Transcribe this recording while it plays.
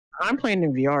I'm playing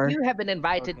in VR. You have been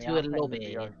invited Okay, to a I'm playing lobby. the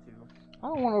VR too. I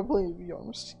don't want to play VR.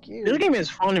 I'm scared. This game is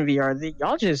fun in VR.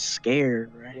 Y'all just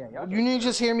scared, right? Yeah, y'all You need to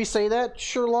just hear me say that,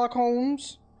 Sherlock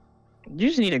Holmes. You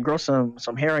just need to grow some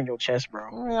hair on your chest, bro.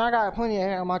 I mean, I got plenty of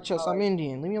hair on my chest. I'm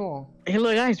Indian. Leave me alone. Hey,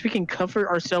 look, guys, we can cover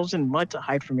ourselves in mud to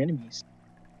hide from enemies.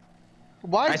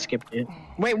 Why? I skipped it.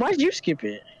 Wait, why did you skip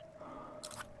it?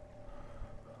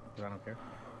 I don't care.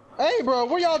 Hey, bro,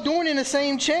 what y'all doing in the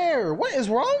same chair? What is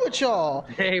wrong with y'all?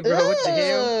 Hey, bro, what the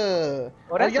hell?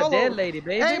 Oh, that's a dead lady,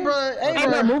 baby. Hey, bro. Hey,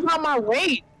 bro, move out my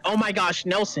way. Oh my gosh,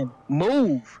 Nelson,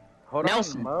 move. Hold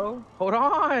Nelson. on, Mo. Hold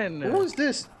on. Who is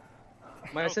this?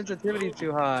 My sensitivity's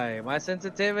too high. My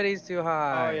sensitivity's too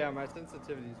high. Oh yeah, my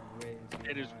sensitivity's way too high.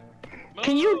 It is.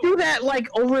 Can you do that like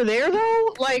over there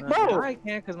though? Like, bro. I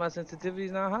can't because my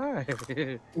sensitivity's not high.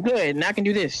 Good. Now I can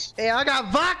do this. Hey, I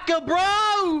got vodka,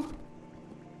 bro.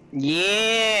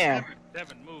 Yeah.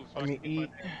 Devin, move. So Let me eat.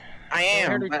 I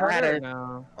am. But I had a...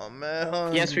 now. Oh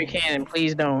man. Yes, we can.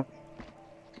 Please don't.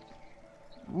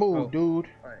 Move, dude.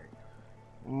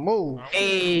 Move.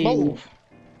 Hey. Move.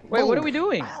 Wait, what are we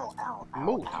doing?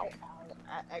 Move.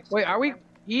 Wait, are we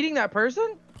eating that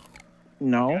person?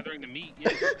 No. Gathering the meat.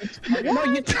 Yeah. No,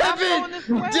 you Devin!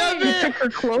 You took her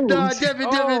clothes. Nah,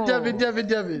 Devin.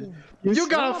 You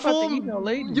got a full,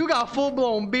 you got full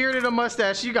blown beard and a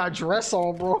mustache. You got dress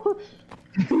on, bro.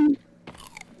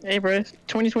 Hey, bro, it's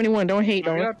 2021. Don't hate,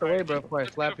 Get don't. out the way, bro, before I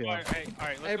slap you. Hey, all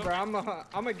right, Hey, let's bro, go.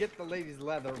 I'm gonna get the lady's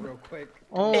leather real quick.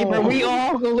 Oh. Hey, bro, we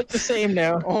all gonna look the same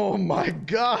now. Oh my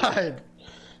god.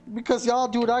 Because y'all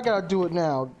do it, I gotta do it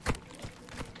now.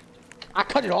 I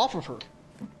cut it off of her.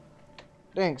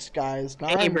 Thanks, guys.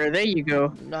 Hey, bro, there you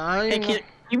go. Nah, Hey, kid,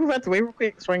 you move out the way real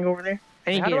quick so I can go over there?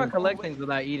 I need How to do get I him. collect things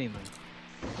without eating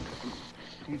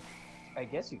them? I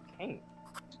guess you can't.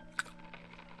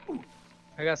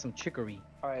 I got some chicory.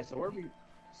 Alright, so where we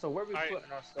Alright,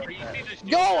 putting our stuff Are you at? see this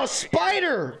Yo, a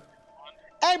spider!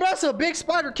 Hey, bro, that's a big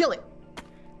spider. Kill it.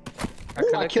 I Ooh, I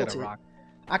collected killed a it. rock.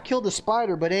 I killed the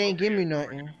spider, but they ain't give me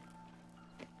nothing.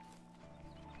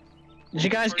 Did you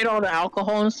guys get all the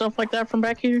alcohol and stuff like that from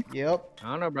back here? Yep. I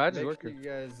don't know, bro. I just Make worked sure it. you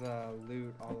guys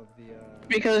loot all of the.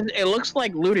 Because it looks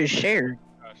like loot is shared.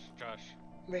 Josh.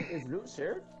 Wait, is loot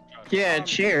shared? Yeah, it's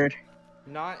shared.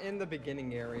 Not in the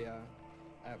beginning area,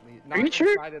 at least. Are you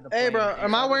sure? inside of the Hey, plane. bro, am I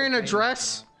Inside of wearing the a plane,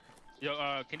 dress?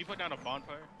 Yo, can you put down a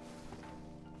bonfire?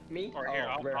 Me? Or here,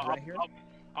 Right here?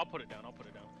 I'll put it down. I'll put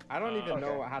it down. I don't even Okay.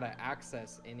 know how to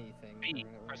access anything. B.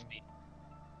 Press B.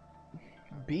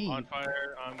 B. On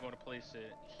fire. I'm going to place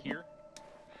it here.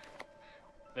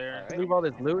 There. Alright. Leave all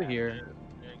this loot here.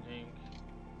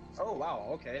 Oh wow,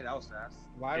 okay, that was fast.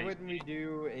 Why Okay. wouldn't we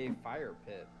do a fire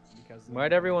pit? Because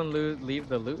Why'd everyone leave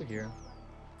the loot here?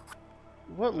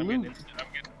 What I'm loot? getting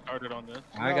started on this.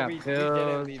 I got we didn't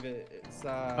pills. leave it. It's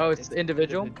Oh, it's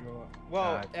individual?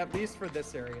 Well, God. at least for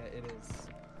this area, it is.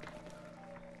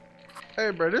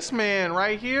 Hey, bro, this man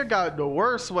right here got the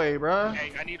worst way, bro.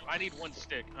 Hey, I need one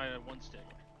stick. I have one stick.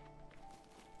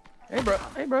 Hey, bro.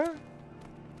 Hey, bro.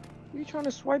 Who you trying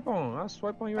to swipe on? I'll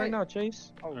swipe on you right Hey. now,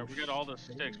 Chase. Oh, Alright, we got all the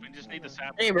sticks. We just need the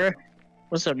sap. Hey, bro.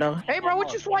 What's up, dog? Hey, bro,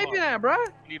 what you swiping at, bro?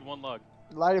 We need one lug.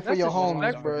 Light it for That's your homies,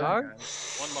 disrespectful, bro. dog.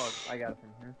 One lug. I got it from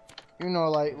here. You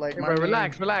know, like Hey, my bro, man-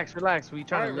 relax. We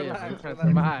trying to live. Alright, We trying to relax,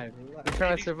 survive. relax. We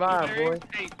trying to survive, boy.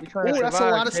 Hey, We trying to Ooh, survive. that's a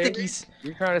lot of Chase. stickies.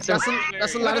 We trying to That's survive.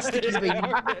 that's a lot of stickies, baby.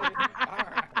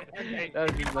 Alright. hey,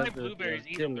 That's if you just find that's blueberries,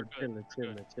 eat them. chilling,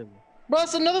 They're good. chilling. Bro,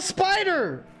 it's another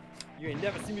spider. You ain't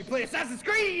never seen me play Assassin's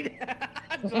Creed.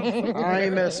 I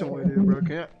ain't messing with it, bro.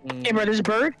 Can't. Hey, bro, this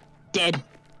bird? Dead.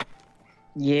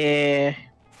 Yeah.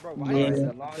 Bro, why Yeah. is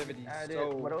The sensitivity added-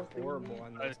 so what else do you horrible need?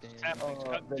 on this game?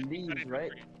 The leaves,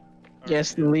 right?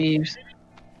 Yes, the leaves.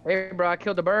 Hey, bro, I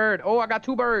killed a bird. Oh, I got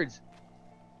 2 birds.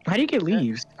 How do you get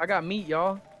leaves? I got meat,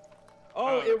 y'all.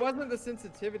 Oh, it wasn't the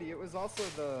sensitivity. It was also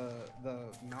the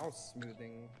mouse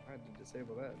smoothing. I had to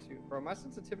disable that too, bro. My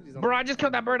sensitivity's on. Bro, I just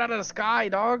killed that bird out of the sky,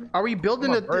 dog. Are we building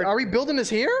I'm a it? bird. Are we building this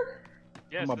here?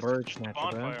 Yes, I'm a this bird is snatcher,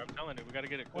 bonfire. bro. I'm telling you, we gotta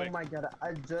get it Oh quick. my god,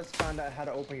 I just found out how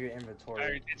to open your inventory.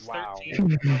 Alright, it's Wow.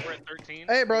 13. We're at 13.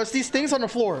 Hey, bro, it's these things on the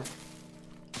floor.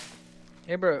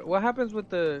 Hey, bro, what happens with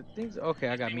the things? Okay,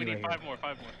 I got we meat need right here.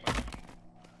 5 more.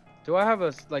 Do I have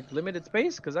a like limited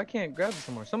space? Cause I can't grab this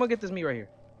somewhere. Someone get this meat right here.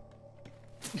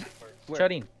 Where?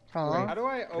 Shutting. Huh? How do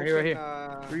I open? here, right here.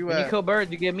 Where you When you at? kill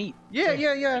birds, you get meat. Yeah,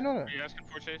 I know that. Are you asking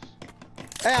for Chase?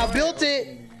 Hey, I built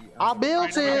it. I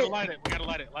built We gotta it. light it. We gotta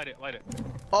light it.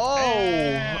 Oh.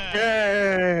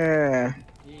 Yeah.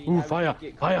 Ooh, fire.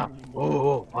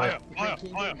 Oh, Fire. Can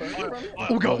you get burn from it?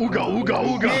 Ooga, ooga,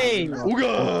 ooga, ooga. Hey. You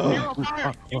Ooga. on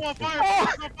fire! You on fire!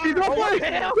 He's on fire!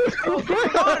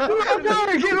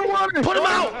 Get him water! Put him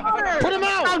out! Put him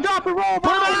out! Drop and roll,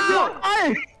 Put him out!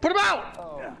 Put him out!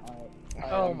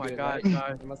 Oh my God,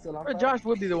 Josh. Am I still on Bro, fire? Josh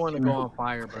would be the one to go on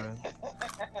fire, bro.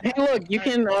 Hey, look, you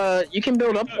can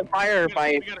build up the fire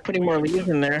by putting more leaves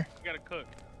in there. You gotta cook.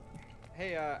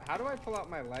 Hey, how do I pull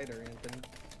out my lighter, Anthony?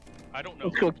 I don't know.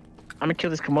 Let's go. I'm gonna kill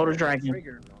this Komodo dragon.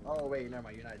 Trigger. Oh wait, never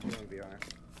mind. You're not doing VR.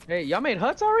 Hey, y'all made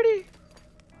huts already?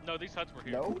 No, these huts were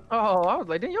here. No. Oh, I was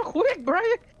like, damn, y'all quick, bro.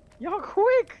 Y'all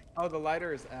quick. Oh, the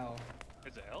lighter is L.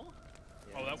 Is it L?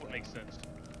 Yeah, Oh, that it's would L. make sense.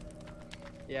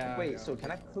 Yeah. Wait, so can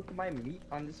I cook my meat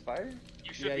on this fire?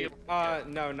 You should Yeah, be you,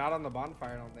 able no, not on the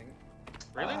bonfire, I don't think.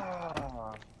 Really?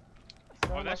 Ah.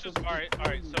 Oh, that's just alright.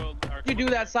 So You do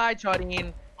that side,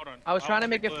 Chardine. Hold on. I was trying to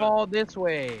make it fall this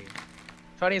way.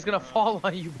 Chardine's gonna fall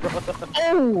on you, bro.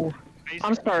 Oh!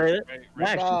 I'm sorry.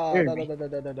 That actually scared me.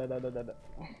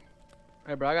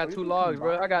 Hey, bro, I got 2 logs,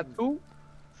 bro. I got 2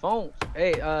 phones.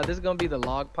 Hey, this is gonna be the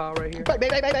log pile right here. Bang,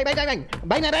 bang, bang, bang, bang, bang, bang,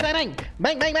 bang, bang, bang,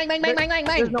 bang, bang, bang, bang, bang, bang, bang, bang,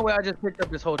 There's bang. no way I just picked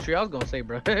up this whole tree. I was gonna say,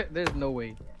 bro. There's no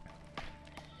way.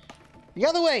 The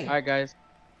other way. All right, guys.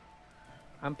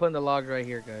 I'm putting the logs right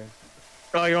here, guys.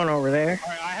 Oh, you're on over there?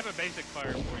 Alright, I have a basic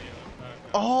fire for you.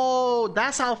 Oh,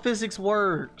 that's how physics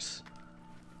works.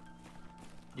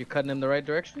 You cutting in the right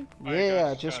direction? Alright, Yeah,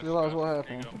 guys, just guys, realized guys, what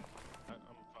there happened.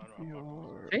 you go.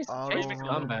 I'm fine. Chase, Oh. Chase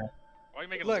scumbag. Why are you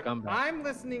making Look, scumbag. I'm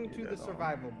listening to the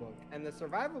survival book, and the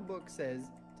survival book says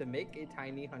to make a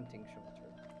tiny hunting shelter.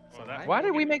 Well, that- I'm Why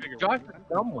did we making make a Josh bigger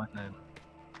the dumb one then?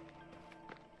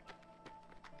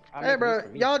 Hey, bro,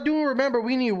 y'all do remember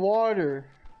we need water.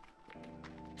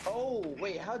 Oh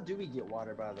wait, how do we get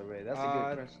water? By the way, that's a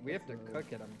good question. We have to cook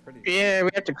it. I'm pretty. Yeah, we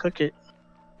have to cook it.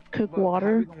 Cook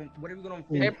water. What are we gonna?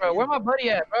 Hey, bro, where my buddy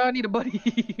at, bro? I need a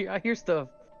buddy. I hear stuff.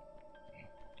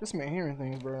 This man hearing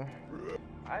things, bro.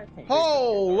 I can't hear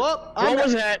Hold up. What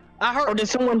was that? I Or heard. did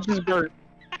someone just burp?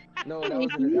 No, that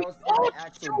was in the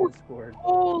actual Discord.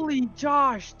 Holy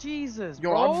Josh, Jesus,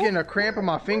 Yo, bro. I'm getting a cramp in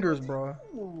my fingers, bro.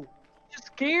 You just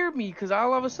scared me, cause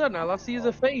all of a sudden all I see is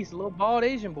a face, a little bald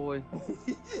Asian boy.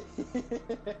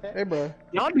 Hey, bro.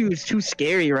 Y'all dude's too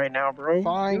scary right now, bro.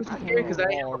 Fine. I'm scared cause I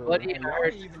ain't have a buddy and I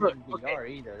heard. Look, okay, VR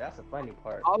either. That's the funny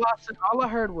part. all I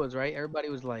heard was right. Everybody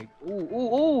was like, ooh,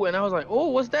 ooh, ooh, and I was like, oh,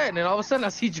 what's that? And then all of a sudden I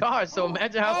see Josh. So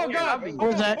imagine how Oh scared I God! be. What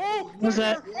was that? Oh, What was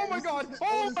that? Oh my God!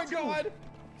 Oh my God!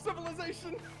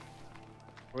 Civilization!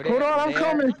 Were Hold on, I'm there?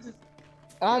 coming.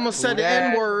 I almost said the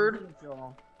Yeah. N-word.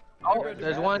 Oh,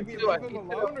 there's one Do we too. I leave see them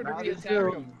alone or do we two. attack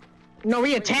them? No,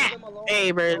 we attack.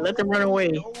 Hey, bro, let them run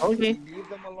away. Okay. Leave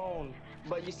them alone.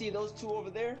 But you see those 2 over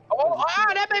there? Oh,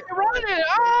 that made me running.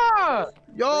 Ah!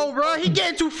 Yo, bro, he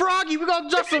getting too froggy. We gonna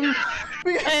just some.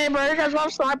 Hey, bro, you guys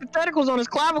have some hypotheticals on his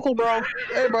clavicle, bro.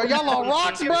 Hey, bro, y'all on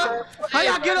rocks, bro. How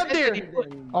y'all get up there?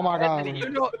 Oh my God. Anthony, you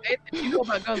know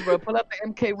about guns, bro. Pull out the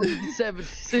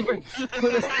MK-107.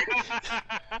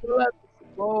 Pull out.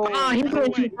 Whoa. Ah, he's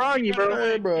going too froggy, bro.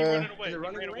 Hey, He bro. ran away. Is it He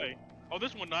running ran away? away. Oh,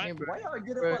 this one not. Hey, bro. Why y'all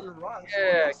get Bro. up on the rocks?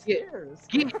 Yeah, Upstairs.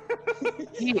 I ain't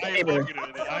fucking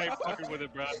with it. I ain't fucking with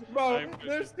it, bro. Bro,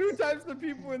 there's 2 types of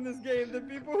people in this game. The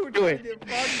people who Do try it. to get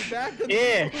froggy back and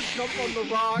Yeah. the people who jump on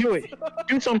the rocks. Do it.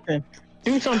 Do something.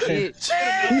 Do something.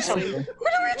 Do something.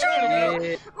 What are we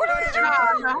doing? Yeah. What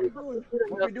are we doing?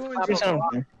 What we doing, Do Joe?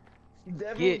 something.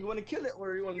 Devin, Get- you want to kill it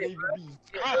or you want to leave it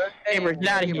be? Hey, bro, get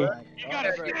out of here. You gotta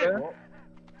Hey, skip. bro.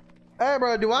 Hey,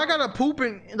 bro, do I gotta poop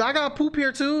do I gotta poop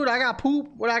here too? Do I gotta poop?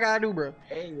 What I gotta do, bro?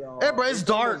 Hey, y'all. Hey, bro, it's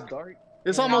almost dark.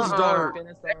 It's almost Uh-uh. dark.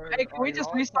 Hey, can we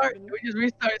just restart? Can we just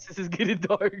restart since it's getting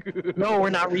dark? No, we're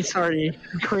not restarting.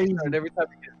 Crazy. And every time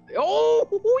it gets... Oh!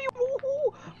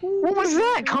 What was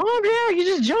that? Calm down. You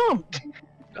just jumped.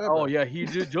 Oh yeah, he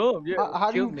just jumped. Yeah,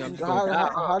 How do killed me. I'm you just gonna die.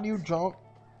 how do you jump?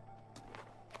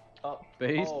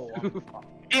 Face. Oh,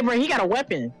 Hey, bro, he got a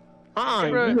weapon. Hey,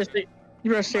 bro. You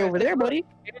better stay over there, buddy.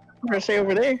 You better stay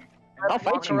over there. I'll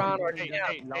fight Walk you. around or Hey,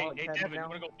 down. Devin, you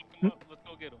wanna go fuck him up? Let's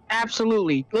go get him.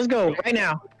 Absolutely. Let's go right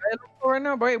now. Let's go right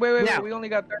now. Wait. Yeah. We only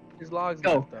got 36 logs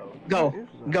Go. left though. Go.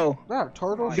 Go. That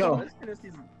turtle. Go.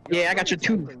 Yeah, I got your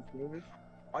tooth.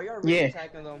 Are y'all Yeah. really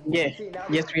attacking them? Yeah. See, now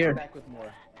Yes, they're we are. coming back with more.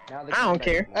 Now they're I coming don't back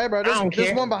care. with more. Hey, bro, I don't there's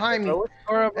care. one behind me. Bro, what's the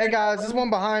score up Hey right guys, now? there's one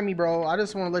behind me, bro. I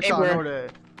just want to let Hey, y'all bro. know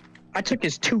that. I took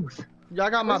his tooth.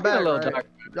 Y'all got my Let's get a back, little right? dark.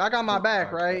 Y'all got my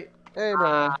back, right? Hey,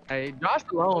 bro. Hey, Josh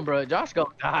alone, bro. Josh gonna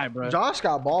die, bro. Josh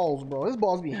got balls, bro. His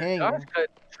balls be hanging. Josh cut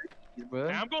trees, bro.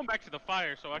 Hey, I'm going back to the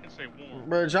fire so I can stay warm.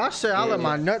 Bro, Josh said I let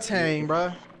my nuts hang,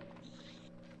 bro.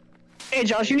 Hey,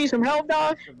 Josh, you need some help,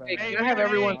 dog? Hey, Hey, can I have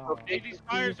everyone's Hey, location? these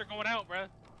fires are going out, bro.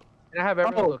 Can I have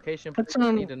everyone's Oh, location? put Please? I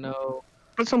some- need to know.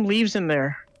 Put some leaves in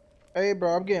there. Hey,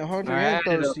 bro, I'm getting hungry and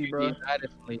thirsty, bro.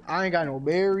 I ain't got no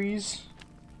berries.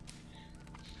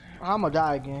 I'ma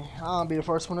die again. I'll be the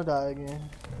first one to die again.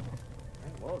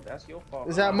 Well, that's your fault.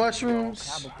 Is that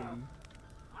mushrooms?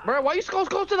 Bro, why you so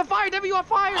close to the fire? Devin, you on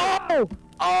fire? Oh!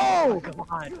 Oh! Come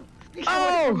on.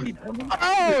 Oh!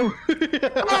 Oh!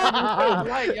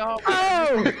 Right, y'all.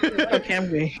 Oh! Okay, I'm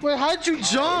good. Wait, how'd you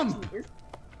jump?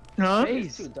 Huh?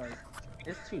 It's too dark.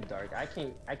 It's too dark. I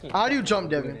can't. How do you jump,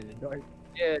 Devin?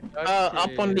 Yeah,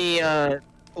 Up on the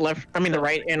left. I mean the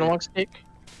right analog stick.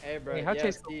 Hey, bro. Hey, how Yeah,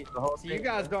 Chase see, the whole you thing?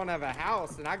 guys don't have a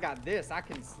house, and I got this. I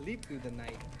can sleep through the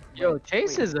night. Yo,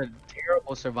 Chase is a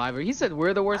terrible survivor. He said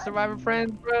we're the worst survivor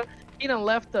friends, bro. He done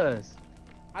left us.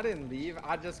 I didn't leave.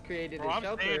 I just created Bro, a I'm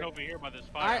staying shelter. over here by this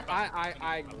fire.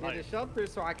 I did a shelter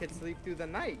so I could sleep through the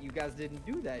night. You guys didn't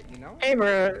do that, you know? Hey,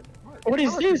 bro. What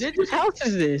is this? Whose house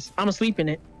is this? I'm asleep in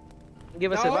it.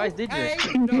 Give us No, advice, did you? hey,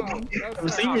 no, I'm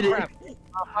sir. sleeping in it.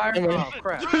 Fire? Oh,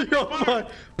 crap. Yo,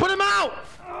 fuck. Put him out!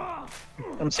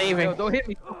 I'm saving. Yo, don't hit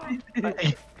me.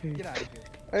 Get out of here.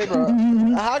 Hey, bro.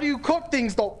 How do you cook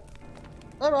things, though?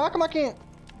 Hey, bro, how come I can't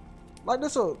light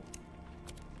this up?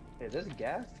 Hey, there's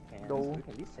gas cans. No. We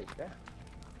can at least take that.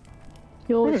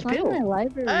 Yo, Where's it's not in Bill? my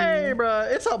library. Hey, bro,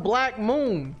 it's a black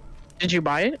moon. Did you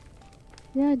buy it?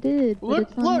 Yeah, I did. but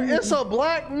Look, not look, here. it's a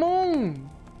black moon.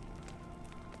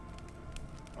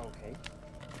 Okay.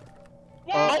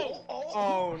 Whoa!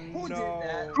 Oh, Who no. did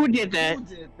that? Who did that? Who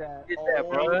did that? Did that,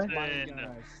 bro? Oh my Nelson. gosh.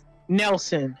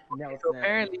 Nelson. Nelson. So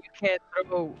apparently you can't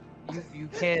throw. You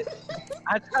can't.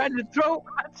 I tried to throw.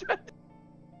 I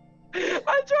tried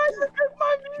to cook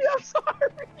my meat. I'm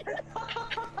sorry.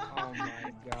 Oh my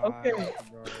god. Okay. Bro.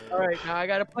 All right, now I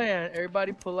got a plan.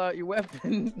 Everybody, pull out your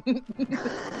weapon.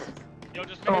 Yo,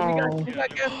 just Oh. we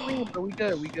got gasoline, but we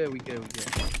good.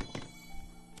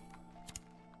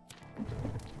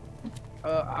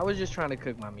 I was just trying to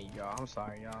cook my meat, y'all. I'm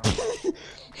sorry, y'all.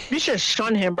 You should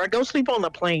shun him, bro. Go sleep on the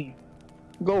plane.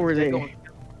 Go over there.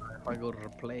 If I go to the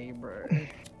plane, bro.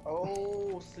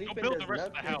 Oh, sleeping build does the rest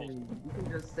of the nothing. You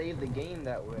can just save the game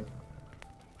that way.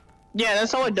 Yeah,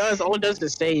 that's all it does. All it does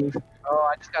is save. Oh,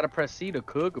 I just gotta press C to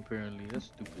cook. Apparently, that's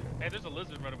stupid. Hey, there's a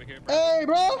lizard right over here, bro. Hey,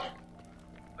 bro.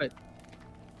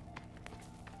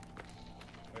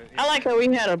 I like how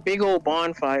we had a big old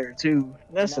bonfire too.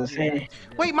 That's insane.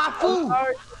 Wait, my food.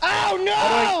 Oh,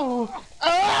 no.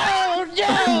 Oh,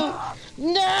 no.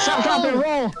 No. Stop, drop, and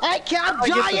roll. I'm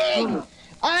dying.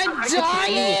 I'm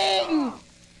dying.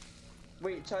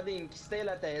 Wait, Charlene, stay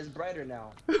like that. It's brighter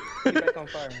now. Get back on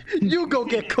fire. You go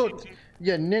get cooked,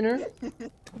 you ninner.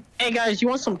 Hey guys, you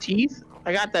want some teeth?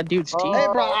 I got that dude's teeth. Hey,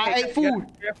 bro, I ate food.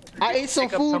 I ate some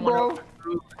food, bro.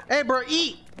 Hey, bro,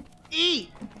 eat. Eat.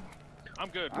 I'm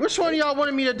good. Which one of y'all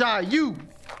wanted me to die? You.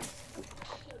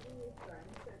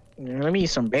 Yeah, let me eat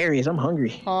some berries. I'm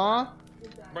hungry. Huh?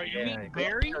 Bro, you eating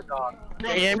berry?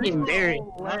 Yeah, I'm eating berries.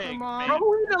 Leg, man. How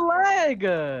eat a leg?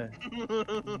 Throw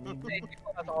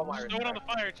it on the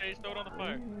fire, Chase. Throw it on the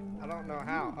fire. I don't know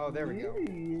how. Oh, there we go.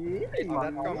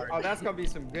 That's gonna be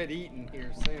some good eating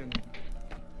here soon.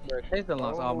 Chase done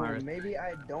lost all my. Maybe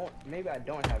I don't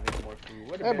have any more food.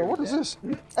 What Hey, bro, what is this?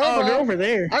 Hey, Oh, they're bro, over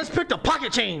there. I just picked a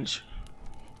pocket change.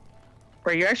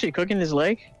 Bro, you're actually cooking his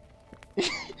leg?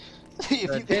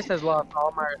 Chase has lost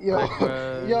all my. Yo,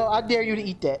 I dare you to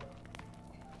eat that.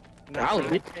 No, I'll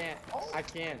I eat. can't. I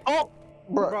can't. Oh,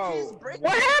 Bro. Bro,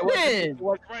 what happened? It's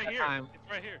right here.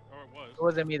 It's right here. Or it was. It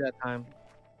wasn't me that time.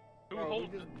 Who bro,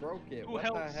 hold, we just broke it. who What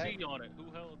held the heck? C on it? Who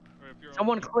held? Or if you're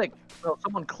Someone on clicked. No,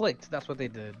 someone clicked. That's what they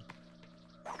did.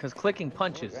 Because clicking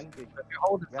punches. If you're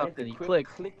holding something, you click.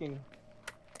 Clicking.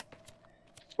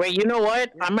 Wait, you know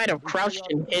what? I might have crouched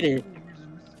and hit it.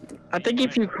 I think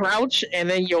if you crouch and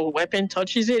then your weapon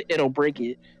touches it, it'll break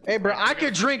it. Hey, bro, I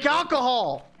could drink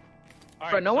alcohol.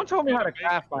 All But no so one told me how to make-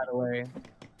 craft, by the way.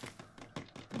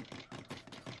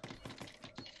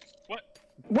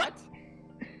 What?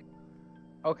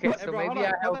 Okay, Hey, so bro, hold maybe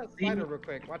on, I hold held that C. spider real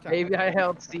quick. Watch out. Maybe I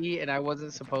held C and I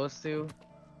wasn't supposed to.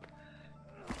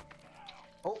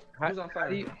 Oh, How, who's on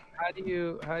fire?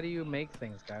 how do you make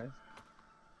things, guys?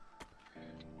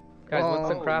 Guys, what's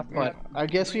the craft button? I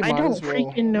guess we I might don't as well.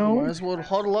 freaking know. Might as well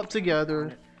huddle up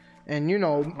together, and you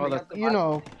know, Oh, that's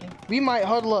the we might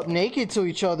huddle up naked to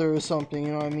each other or something.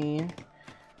 You know what I mean?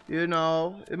 You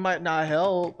know, it might not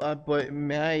help, but it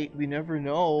might. We never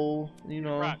know. You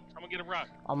know, Rock. I'm gonna get a rock.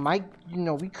 I might. You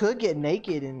know, we could get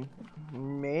naked and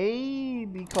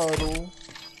maybe cuddle.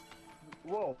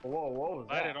 Whoa, whoa, whoa!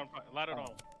 Light it on. Light it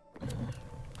on.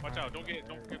 Watch out! Don't get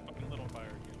fucking lit on fire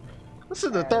again. This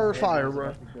is the third fire,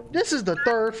 bro. This is the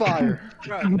third fire.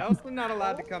 Bro, Nelson not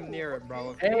allowed to come near it,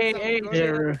 bro. If Hey, you hey, go chill,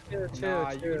 there- chill, Nah,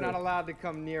 chill, you're chill. not allowed to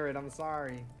come near it. I'm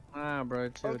sorry. Nah, bro,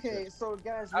 chill, Okay, chill. so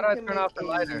guys, How we do I can turn make off the a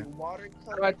lighter? water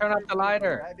How do I turn off the collector,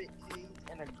 lighter? a rabbit cage,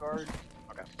 and a guard,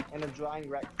 and a drying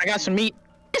rack. I got some meat.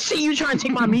 I see you trying to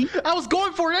take my meat. I was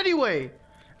going for it anyway.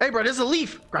 Hey, bro, there's a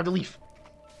leaf. Grab the leaf.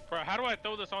 Bro, how do I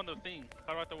throw this on the thing?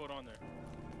 How do I throw it on there?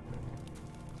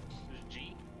 There's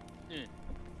G? Yeah.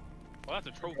 Well,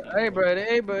 that's a trophy. Hey,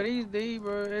 bro, these D,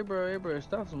 bro. Hey, bro,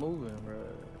 stuff's moving, bro.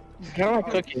 How do I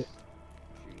cook it?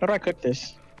 How do I cook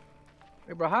this?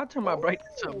 Hey, bro, how I turn my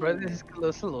brightness up, bro? This is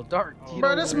a little dark. You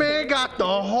Bro, know this what? man got the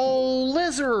whole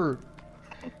lizard.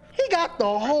 He got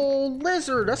the whole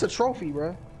lizard. That's a trophy,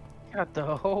 bro. Got the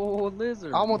whole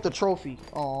lizard. I want the trophy.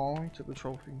 Oh, he took the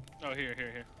trophy. Oh, here.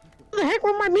 Where the heck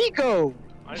where'd my meat go?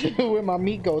 Where my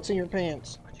meat go? It's in your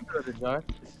pants. What you go to, Josh?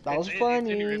 That was It's in your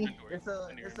funny. inventory. It's a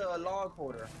in your it's a log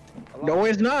holder. No,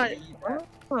 it's not.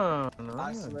 Oh, no.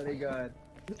 I swear to God.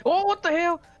 Oh, what the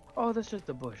hell? Oh, that's just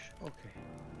a bush. Okay.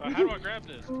 How do I grab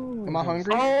this? Am I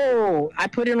hungry? Oh, I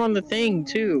put it on the thing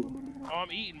too. Oh,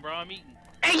 I'm eating, bro. I'm eating.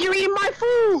 Hey, you're eating my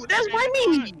food. That's my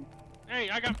meat. Hey,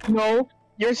 I got. No,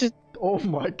 yours is. Oh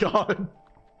my god.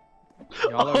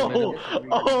 Y'all are Oh,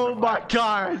 oh my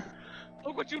god.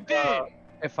 Look what you did.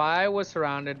 If I was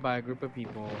surrounded by a group of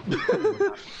people,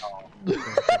 God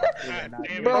damn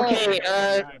it. Bro. Okay,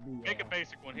 Make a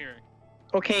basic one here.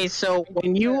 Okay, so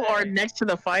when you are next to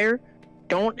the fire,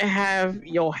 don't have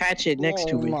your hatchet next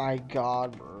to Oh it. my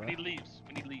god, We bro. need leaves.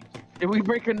 We need leaves. did we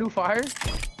break a new fire?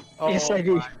 Yes, I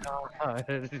did.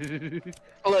 did.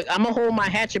 Look, I'm gonna hold my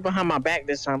hatchet behind my back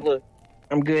this time. Look,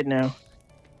 I'm good now.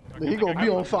 He gonna be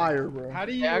on fire, bro. How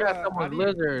do you? Yeah, I got how someone's do you-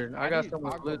 lizard. how I do got you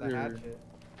someone's toggle the lizard. hatchet?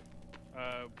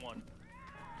 One.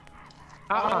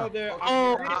 Oh, there.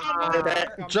 Oh, okay,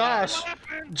 that- come Josh. back.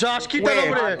 Josh, keep Where? that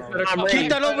over there. I'm Keep ready.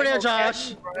 that over there,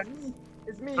 Josh.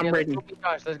 It's me. I'm ready. Let's go meet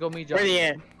Josh. Let's go meet Josh. Ready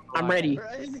at? I'm ready.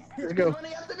 Let's go.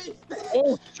 Running after me.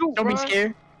 Oh, shoot, Don't be bro.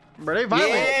 scared. Bro, they violent.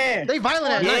 Yeah. They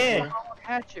violent at Yeah. night,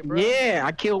 Hatchet, bro. Yeah,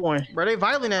 I killed one. bro. They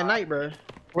violent at night, bro.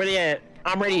 Ready at?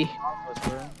 I'm ready.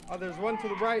 Oh, there's one to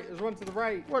the right. There's one to the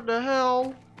right. What the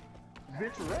hell?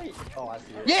 Bitch, right. Oh, I see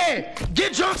it. Yeah!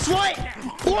 Get drunk, slut!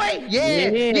 Boy! Yeah!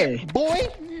 Yeah. Boy!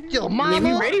 Your me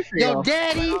mama, ready for your y'all.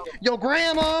 daddy, your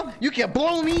grandma, you can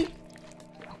blow me.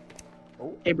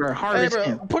 Hey, bro, Hey, harvest bro,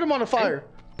 him. put him on the fire.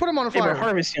 Put him on the Hey, bro, fire.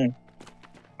 harvest him.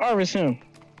 Harvest him.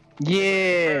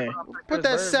 Yeah. Put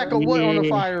that sack of wood on the Yeah.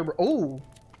 fire, bro. Ooh.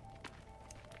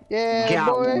 Yeah, Got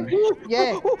boy. one.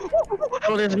 Yeah.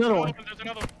 Oh, there's another one. There's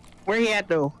another one. Where he at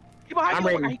though? He behind I'm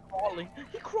you. ready. He crawling.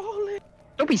 He crawling.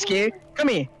 Don't be scared. Come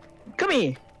here. Come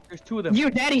here. There's two of them. You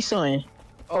daddy's son.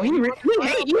 Oh, he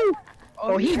hate you.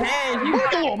 Oh, he mad. You. Move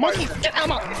the little monkey. Get out of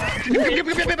my.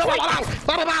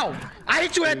 I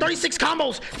hit you at 36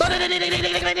 combos.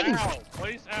 Ow.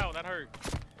 Please, ow. That hurt.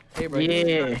 Hey, bro.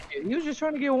 Yeah. He was just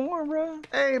trying to get warm, bro.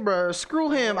 Hey, bro, screw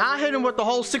him. I hit him with the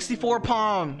whole 64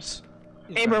 palms.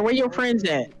 Hey, bro, where your friends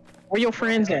at? Where your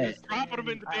friends at? Dropping them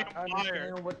in the I damn fire.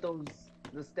 understand what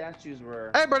the statues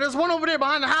were. Hey, bro, there's one over there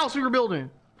behind the house we were building.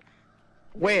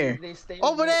 Where? They stay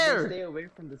Over there. They stay away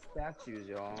from the statues,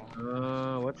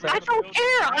 y'all. What's I that? don't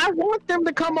care. I want them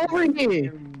to come over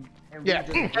here. And Yeah.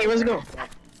 we just- Hey, let's go.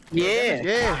 Yeah.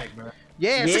 Yeah.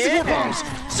 Yeah, 64 palms.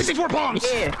 64 palms.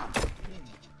 Yeah.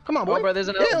 Come on, boy. Oh, bro, there's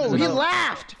another. Ew, there's he another-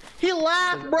 laughed. He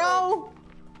laughed, bro.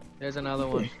 There's another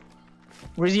one.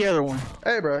 Where's the other one?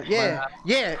 Hey, bro. Yeah.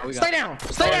 Yeah. Oh, we Stay got- down.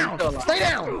 Stay Oh, down. he's still alive. Stay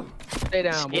down. Stay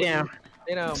down. Stay boy. down.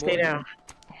 Stay down. Stay boy. down.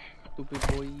 Stupid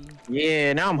boy.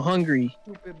 Yeah, now I'm hungry.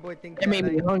 Stupid boy think That made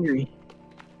me hungry.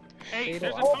 Hey, Hey,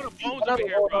 there's a oh, ton of bones another over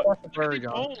here, one. bro. That's a Look at bird, these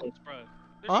y'all. bones, bro.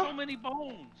 There's Huh? so many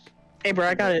bones. Hey, bro,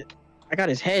 I got it. I got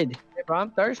his head. Hey, bro,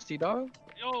 I'm thirsty, dog.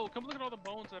 Yo, come look at all the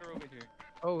bones that are over here.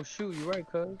 Oh, shoot. You right,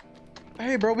 cuz.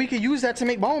 Hey, bro, we could use that to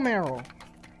make bone marrow.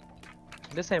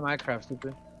 This ain't Minecraft,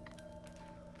 stupid.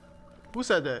 Who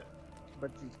said that?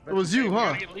 But It was you, Hey, we huh?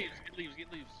 gotta get leaves, get leaves,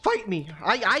 get leaves. Fight me.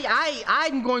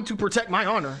 I'm going to protect my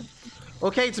honor.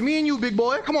 Okay, it's me and you, big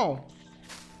boy. Come on.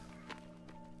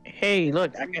 Hey,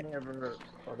 look. we never.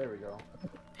 Oh, there we go.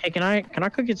 Hey, can I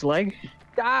cook its leg?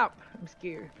 Stop. I'm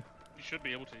scared. You should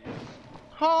be able to. Yes.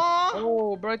 Huh?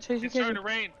 Oh, bro, Chase, you It's can't. starting to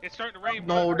rain. It's starting to rain.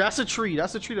 No, bro. that's a tree.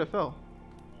 That's a tree that fell.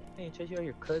 Hey, Chase, you out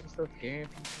here cutting stuff, scaring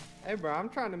people. Hey, bro, I'm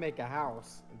trying to make a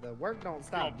house. The work don't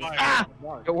stop. You're on just fire. the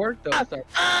work. It worked though. So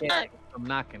I'm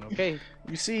knocking, okay?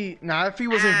 You see, now if he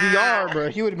was in VR, bro,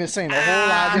 he would have been saying a whole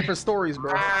lot of different stories,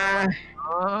 bro. Ah.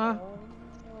 Uh-huh.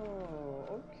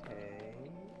 Oh, okay.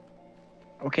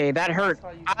 Okay, that hurt.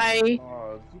 That's how you I-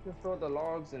 logs. You can throw the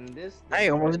logs in this. I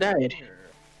almost died. here.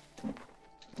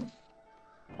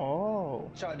 Oh.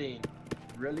 Shardine,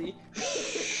 really?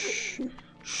 Shh.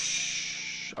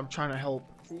 I'm trying to help.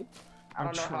 See? I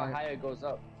don't know how high it goes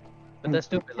up. But that's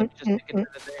stupid. Like, just stick it to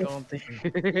the damn thing.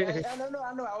 Yeah, I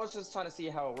know. I was just trying to see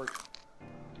how it works.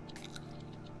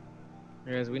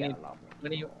 Guys, we need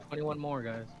 21 more,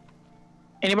 guys.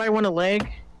 Anybody want a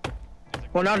leg?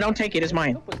 Well, no, don't take it. It's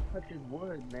mine. Help us cut this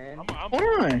wood, man. Hold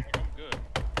on. I'm good.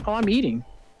 Oh, I'm eating.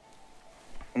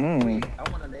 Mm. I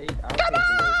want a leg. I'll take the leg.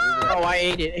 Oh, I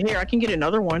ate it. Here, I can get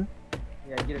another one.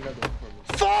 Yeah, get another one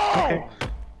for me. Fall! Okay.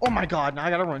 Oh my god, now I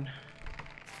gotta run.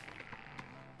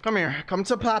 Come here. Come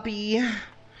to Papi.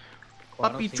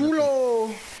 Papi Chulo.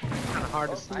 Kind of hard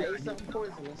to see. I ate something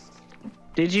poisonous.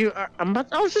 Did you? I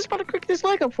was just about to cook this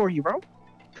leg up for you, bro.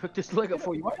 Cook this leg up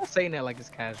for you. Why are you saying that like it's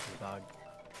casual, dog?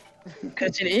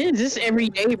 Cause it is. This every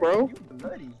day, bro. You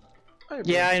bloody.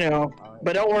 Yeah, I know.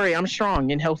 But don't worry, I'm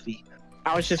strong and healthy.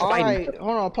 I was just fighting. Alright,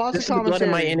 hold on. Pause This the is the blood of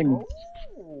my commentary. enemy.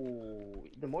 Oh,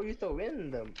 the more you throw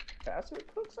in, the faster it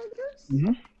cooks, I guess.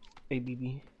 Mm-hmm. Hey,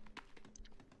 BB.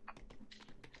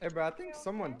 Hey, bro, I think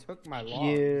someone took my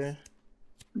logs. Yeah.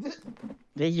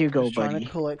 There you go, Just trying buddy.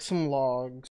 to collect some logs.